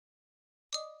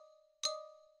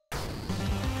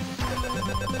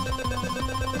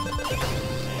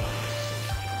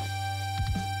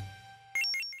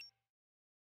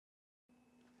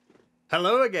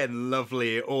Hello again,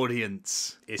 lovely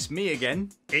audience. It's me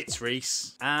again, it's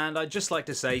Rhys, and I'd just like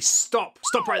to say stop!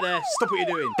 Stop right there, stop what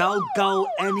you're doing. Don't go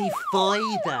any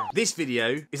further. This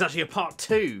video is actually a part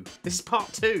 2. This is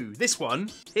part 2. This one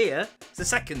here is the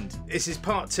second. This is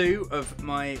part 2 of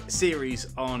my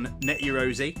series on Net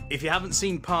Yaroze. If you haven't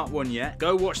seen part 1 yet,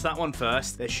 go watch that one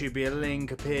first. There should be a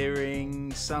link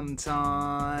appearing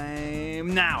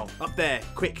sometime now. Up there,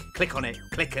 quick, click on it,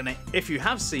 click on it. If you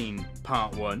have seen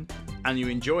part 1, and you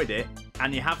enjoyed it,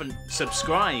 and you haven't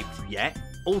subscribed yet,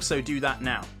 also do that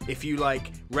now. If you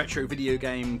like retro video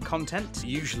game content,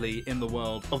 usually in the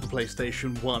world of the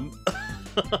PlayStation 1,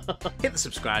 hit the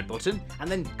subscribe button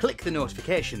and then click the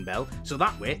notification bell so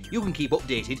that way you can keep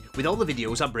updated with all the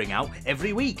videos I bring out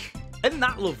every week. Isn't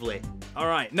that lovely?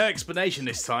 Alright, no explanation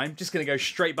this time, just gonna go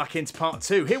straight back into part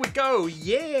 2. Here we go,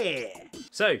 yeah!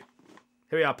 So,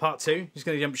 here we are, part 2. Just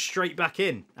going to jump straight back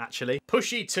in, actually.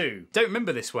 Pushy 2. Don't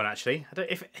remember this one, actually.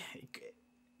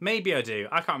 Maybe I do.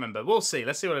 I can't remember. We'll see.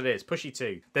 Let's see what it is. Pushy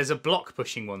 2. There's a block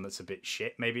pushing one that's a bit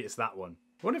shit. Maybe it's that one.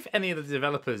 I wonder if any of the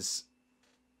developers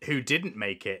who didn't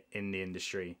make it in the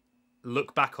industry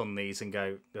look back on these and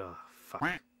go, oh,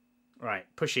 fuck. Right,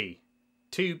 Pushy.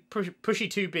 Pushy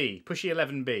 2B. Pushy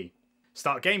 11B.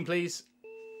 Start game, please.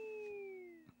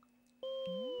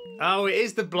 Oh, it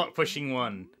is the block pushing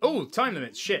one. Oh, time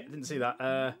limits. Shit, didn't see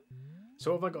that.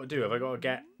 So what have I got to do? Have I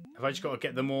just got to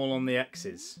get them all on the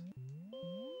X's?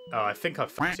 Oh, I think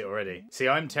I've fucked it already. See,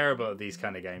 I'm terrible at these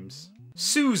kind of games.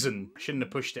 Susan! Shouldn't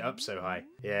have pushed it up so high.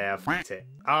 Yeah, I've fucked it.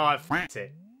 Oh, I've fucked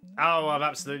it. Oh, I've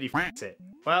absolutely fucked it.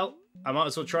 Well, I might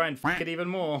as well try and fuck it even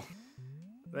more.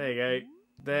 There you go.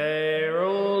 They're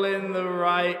all in the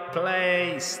right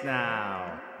place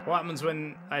now. What happens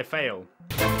when I fail?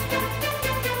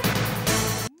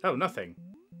 Oh, nothing.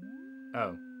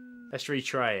 Oh. Let's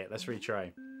retry it. Let's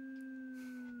retry.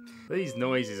 These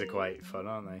noises are quite fun,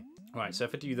 aren't they? Right, so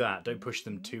if I do that, don't push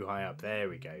them too high up. There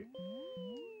we go.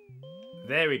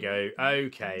 There we go.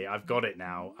 Okay, I've got it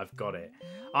now. I've got it.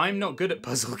 I'm not good at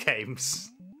puzzle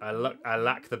games. I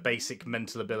lack the basic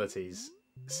mental abilities.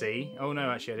 See? Oh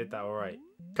no, actually I did that alright.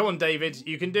 Come on, David.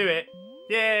 You can do it.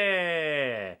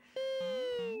 Yeah!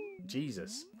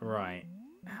 Jesus. Right.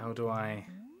 How do I...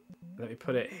 Let me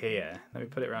put it here. Let me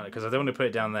put it around it, because I don't want to put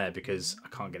it down there because I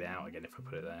can't get it out again if I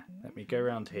put it there. Let me go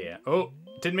around here. Oh,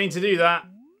 didn't mean to do that.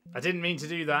 I didn't mean to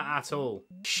do that at all.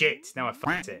 Shit, now I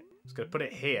fucked it. I was going to put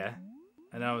it here,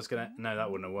 and I was going to... No, that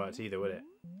wouldn't have worked either, would it?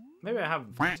 Maybe I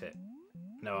haven't fucked it.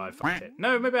 No, I fucked it.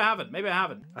 No, maybe I haven't. Maybe I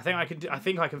haven't. I think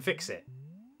I can fix it.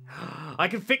 I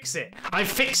can fix it. I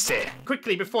fixed it.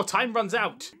 Quickly, before time runs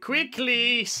out.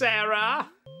 Quickly, Sarah.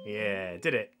 Yeah,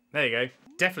 did it. There you go.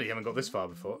 Definitely haven't got this far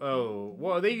before. Oh,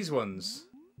 what are these ones?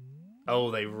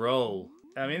 Oh, they roll.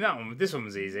 I mean, this one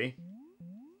was easy.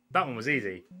 That one was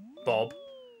easy. Bob.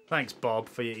 Thanks, Bob,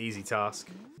 for your easy task.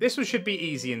 This one should be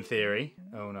easy in theory.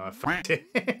 Oh, no, I fucked it.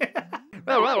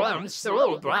 Oh,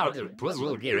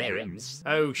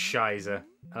 shizer.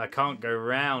 And I can't go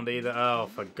round either. Oh,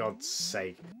 for God's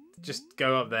sake. Just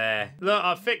go up there. Look,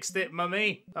 I fixed it,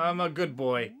 mummy. I'm a good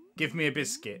boy. Give me a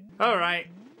biscuit. All right.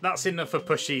 That's enough for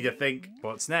Pushy to think.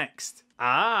 What's next?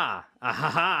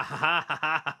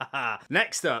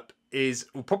 Next up is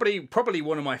probably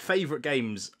one of my favourite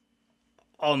games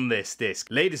on this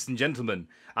disc. Ladies and gentlemen,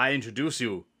 I introduce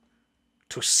you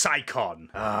to Psychon.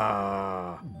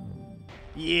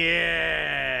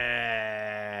 Yeah!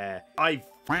 I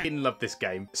fucking love this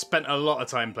game. Spent a lot of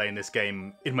time playing this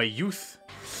game in my youth.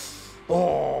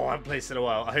 Oh, I haven't played it in a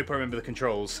while. I hope I remember the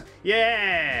controls.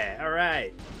 Yeah!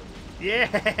 Alright.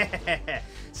 Yeah!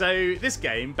 So this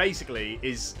game basically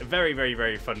is a very, very,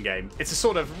 very fun game. It's a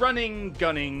sort of running,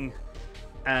 gunning,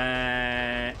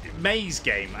 maze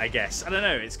game, I guess. I don't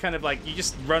know. It's kind of like you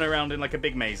just run around in like a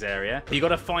big maze area. You got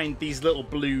to find these little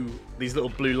blue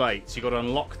lights. You got to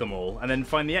unlock them all and then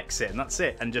find the exit, and that's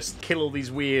it. And just kill all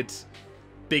these weird,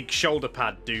 big shoulder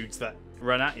pad dudes that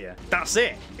run at you. That's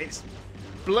it. It's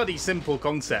bloody simple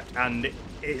concept, and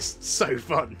it's so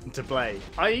fun to play.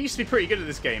 I used to be pretty good at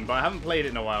this game, but I haven't played it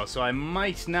in a while, so I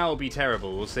might now be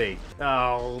terrible. We'll see.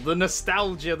 Oh, the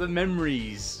nostalgia, the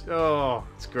memories. Oh,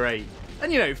 it's great.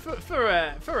 And you know, for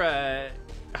a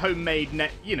homemade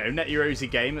Net Yaroze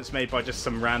game that's made by just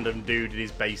some random dude in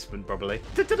his basement, probably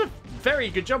did a very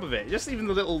good job of it. Just even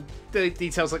the little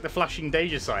details like the flashing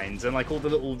danger signs and like all the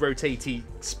little rotating,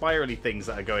 spirally things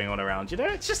that are going on around. You know,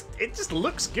 it just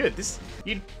looks good.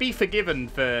 You'd be forgiven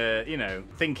for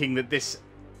thinking that this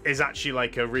is actually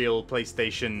like a real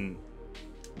PlayStation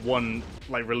 1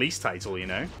 like release title.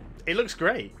 it looks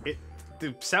great.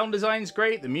 The sound design's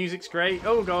great, the music's great.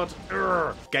 Oh god.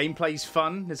 Urgh. Gameplay's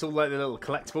fun. It's all like the little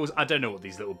collectibles. I don't know what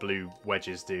these little blue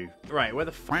wedges do. Right, where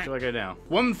the fuck do I go now?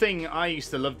 One thing I used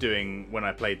to love doing when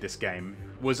I played this game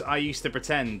was I used to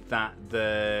pretend that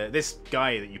this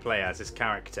guy that you play as, this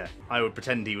character, I would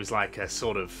pretend he was like a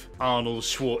sort of Arnold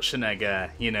Schwarzenegger,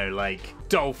 you know, like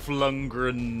Dolph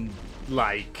Lundgren,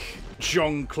 like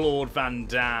Jean-Claude Van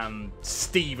Damme,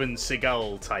 Steven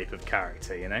Seagal type of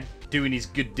character, you know? Doing his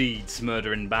good deeds,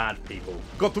 murdering bad people.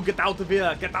 Got to get out of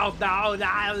here! Get out now! Get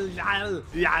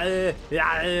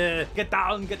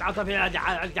down! Get out of here!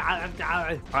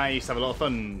 I used to have a lot of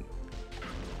fun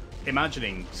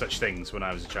imagining such things when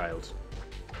I was a child.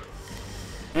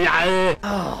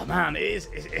 Oh man, it is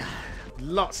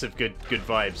lots of good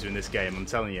vibes in this game. I'm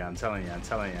telling you.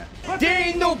 There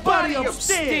ain't nobody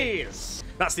upstairs.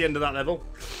 That's the end of that level.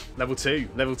 Level 2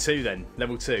 then.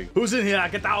 Level 2. Who's in here?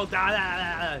 Get out!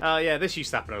 Oh yeah, this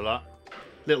used to happen a lot.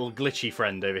 Little glitchy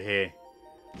friend over here.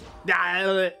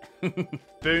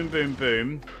 Boom, boom,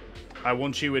 boom. I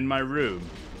want you in my room.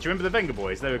 Do you remember the Venga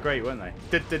Boys? They were great, weren't they?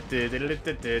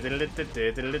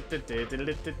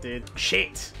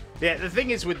 Shit! Yeah, the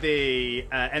thing is with the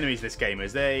enemies in this game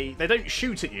is they don't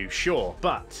shoot at you, sure,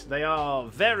 but they are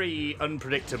very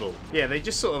unpredictable. Yeah, they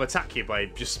just sort of attack you by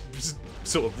just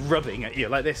sort of rubbing at you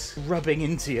like this. Rubbing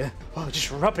into you. Oh,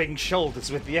 just rubbing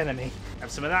shoulders with the enemy.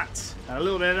 Have some of that, and a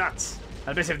little bit of that, and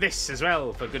a bit of this as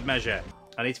well for good measure.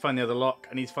 I need to find the other lock.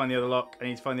 I need to find the other lock. I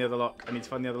need to find the other lock. I need to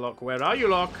find the other lock. Where are you,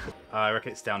 lock? I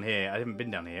reckon it's down here. I haven't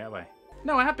been down here, have I?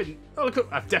 No, I have been. Oh, look,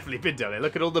 I've definitely been down here.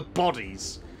 Look at all the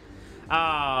bodies.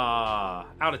 Ah,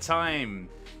 out of time.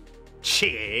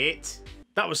 Shit.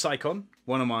 That was Psychon,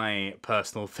 one of my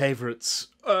personal favourites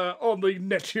on the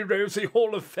Net Yaroze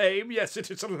Hall of Fame. Yes, it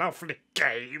is a lovely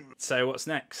game. So what's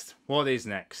next? What is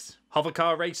next?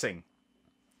 Hovercar racing.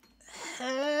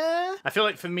 I feel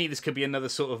like for me this could be another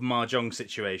sort of mahjong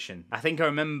situation. I think I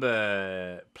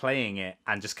remember playing it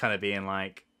and just kind of being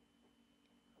like,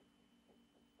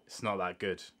 it's not that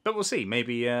good. But we'll see.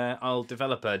 Maybe I'll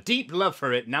develop a deep love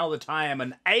for it now that I am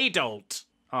an adult.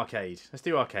 Arcade. Let's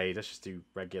do arcade. Let's just do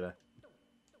regular.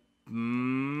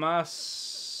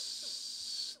 Mustard.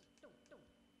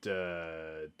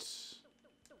 There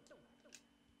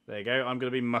you go. I'm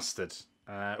going to be mustard.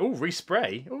 Oh,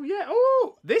 respray. Oh, yeah.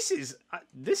 Oh, this is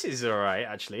all right,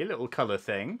 actually. A little colour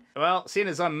thing. Well, seeing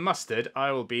as I'm mustard,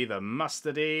 I will be the most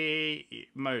mustardy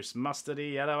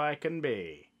yellow I can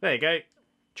be. There you go.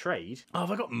 Trade. Oh,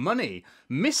 have I got money?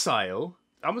 Missile.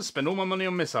 I'm going to spend all my money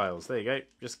on missiles. There you go.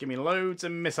 Just give me loads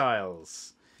of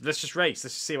missiles. Let's just race.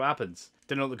 Let's just see what happens.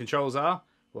 Don't know what the controls are.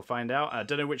 We'll find out. I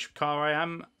don't know which car I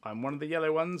am. I'm one of the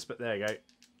yellow ones, but there you go.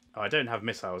 Oh, I don't have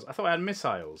missiles. I thought I had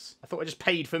missiles. I thought I just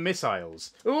paid for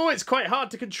missiles. Oh, it's quite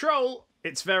hard to control.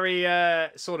 It's very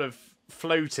sort of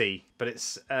floaty, but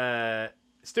it's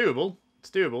doable. It's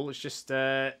doable. It's just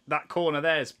that corner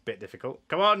there is a bit difficult.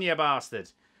 Come on, you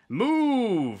bastard.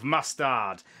 Move,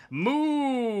 mustard.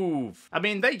 Move. I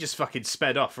mean, they just fucking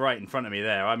sped off right in front of me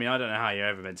there. I mean, I don't know how you're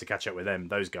ever meant to catch up with them,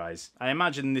 those guys. I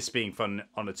imagine this being fun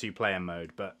on a two-player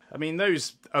mode, but I mean,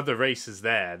 those other racers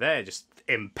there, they're just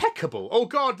impeccable. Oh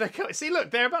god, see,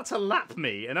 look, they're about to lap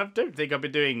me, and I don't think I've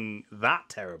been doing that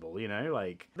terrible, you know?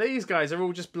 Like, these guys are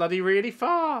all just bloody really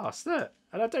fast. Look.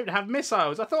 And I don't have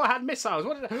missiles. I thought I had missiles.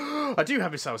 What did I do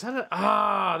have missiles.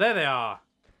 There they are.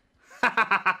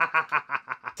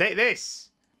 Take this.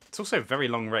 It's also a very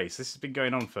long race. This has been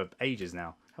going on for ages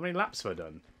now. How many laps have I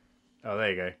done? Oh, there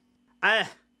you go.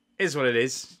 Is what it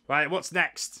is. Right, what's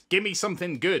next? Give me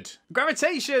something good.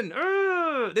 Gravitation!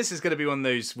 This is going to be one of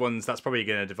those ones that's probably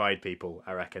going to divide people,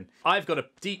 I reckon. I've got a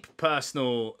deep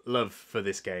personal love for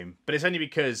this game, but it's only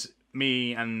because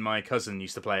me and my cousin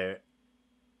used to play it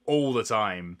all the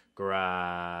time.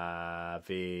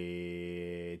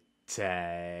 Gravitation.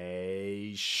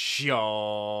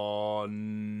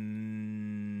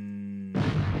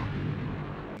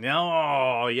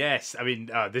 Oh, yes. I mean,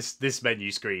 this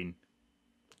menu screen.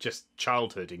 Just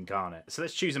childhood incarnate. So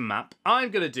let's choose a map.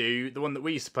 I'm going to do the one that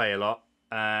we used to play a lot.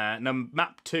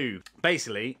 Map 2.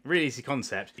 Basically, really easy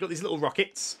concept. You've got these little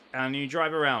rockets, and you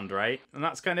drive around, right? And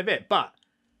that's kind of it. But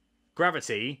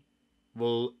gravity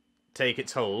will take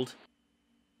its hold.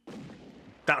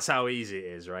 That's how easy it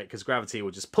is, right? Because gravity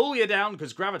will just pull you down,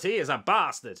 because gravity is a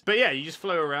bastard. But yeah, you just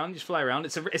flow around, you just fly around.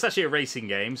 It's actually a racing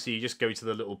game, so you just go to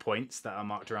the little points that are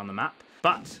marked around the map.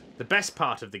 But the best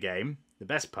part of the game, the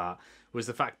best part, was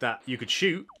the fact that you could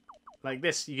shoot like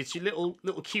this. You could shoot little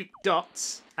cute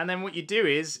dots, and then what you do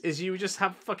is you just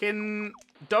have fucking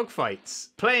dogfights.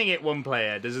 Playing it one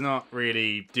player does not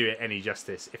really do it any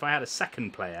justice. If I had a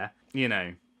second player, you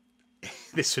know,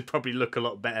 this would probably look a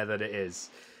lot better than it is.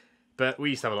 But we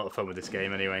used to have a lot of fun with this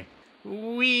game anyway.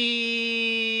 Wee.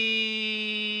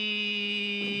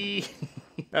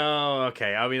 Oh,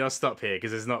 okay. I mean, I'll stop here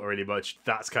because there's not really much.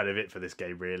 That's kind of it for this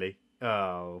game, really.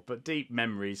 Oh, but deep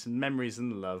memories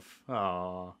and love.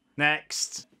 Oh.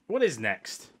 Next. What is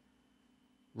next?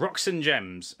 Rocks and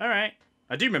Gems. All right.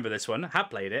 I do remember this one. I have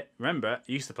played it. Remember,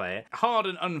 I used to play it. Hard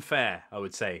and unfair, I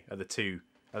would say, are the two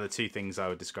things I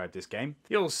would describe this game.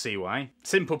 You'll see why.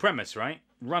 Simple premise, right?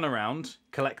 Run around,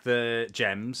 collect the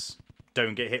gems,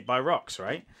 don't get hit by rocks,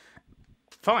 right?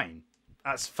 Fine.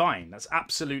 That's fine. That's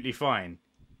absolutely fine.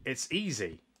 It's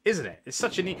easy, isn't it? It's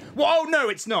such an Whoa, no,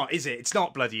 it's not, is it? It's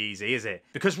not bloody easy, is it?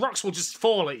 Because rocks will just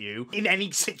fall at you in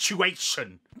any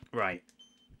situation. Right.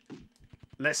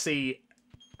 Let's see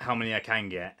how many I can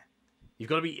get. You've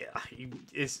got to be...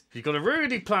 You've got to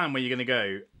really plan where you're going to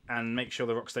go and make sure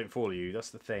the rocks don't fall at you.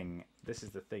 That's the thing. This is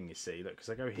the thing, you see. Look, because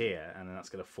I go here and then that's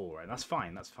going to fall, right? That's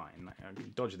fine, that's fine. I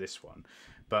can dodge this one.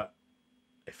 But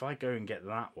if I go and get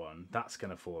that one, that's going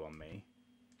to fall on me.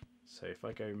 So if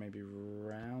I go maybe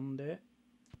round it...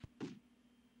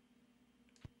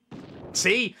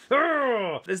 See?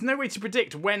 Urgh! There's no way to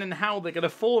predict when and how they're going to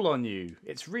fall on you.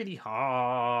 It's really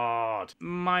hard.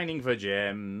 Mining for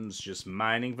gems, just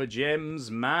mining for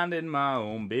gems, minding my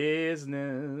own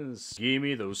business. Give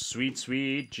me those sweet,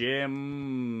 sweet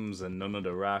gems and none of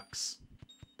the rocks.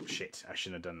 Shit, I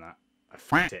shouldn't have done that. I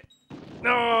f***ed it. Oh,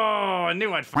 I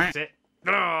knew I'd f***ed it.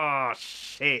 Oh,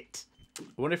 shit. I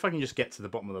wonder if I can just get to the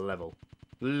bottom of the level.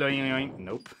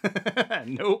 Nope.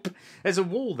 Nope. There's a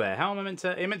wall there. How am I meant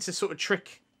to... It meant to sort of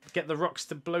get the rocks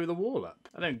to blow the wall up.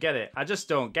 I don't get it. I just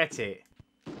don't get it.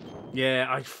 Yeah,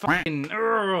 I fucking...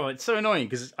 It's so annoying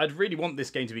because I'd really want this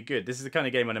game to be good. This is the kind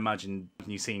of game I'd imagine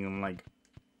you seeing on, like,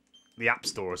 the App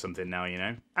Store or something now, you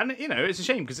know? And, you know, it's a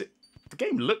shame because the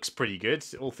game looks pretty good,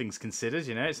 all things considered,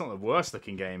 you know? It's not the worst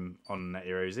looking game on Net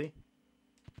Yaroze.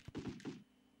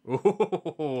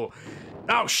 Oh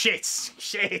shit!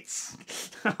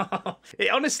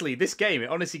 Honestly, this game, it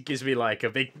honestly gives me like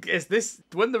a big...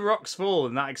 when the rocks fall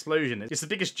in that explosion, it's the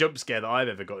biggest jump scare that I've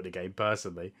ever got in a game,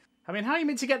 personally. I mean, how are you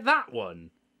meant to get that one?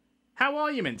 How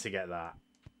are you meant to get that?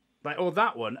 Like, or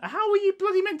that one? How are you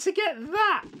bloody meant to get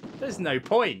that? There's no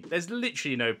point. There's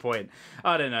literally no point.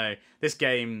 I don't know. This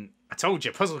game... I told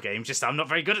you, puzzle games, just I'm not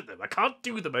very good at them. I can't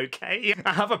do them, okay?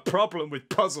 I have a problem with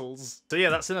puzzles. So yeah,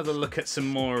 that's another look at some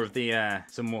more of the,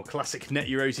 some more classic Net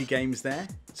Yaroze games there.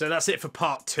 So that's it for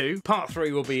part 2. Part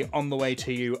 3 will be on the way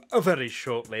to you very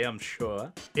shortly, I'm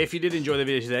sure. If you did enjoy the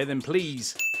video today, then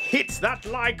please hit that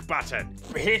like button.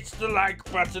 Hit the like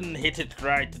button, hit it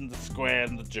right in the square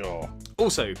in the jaw.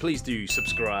 Also, please do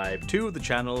subscribe to the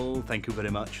channel. Thank you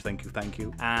very much. Thank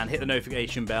you. And hit the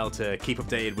notification bell to keep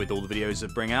updated with all the videos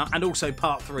that bring out. And also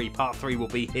part 3. Part 3 will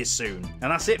be here soon.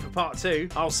 And that's it for part 2.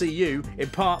 I'll see you in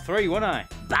part 3, won't I?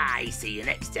 Bye, see you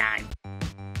next time.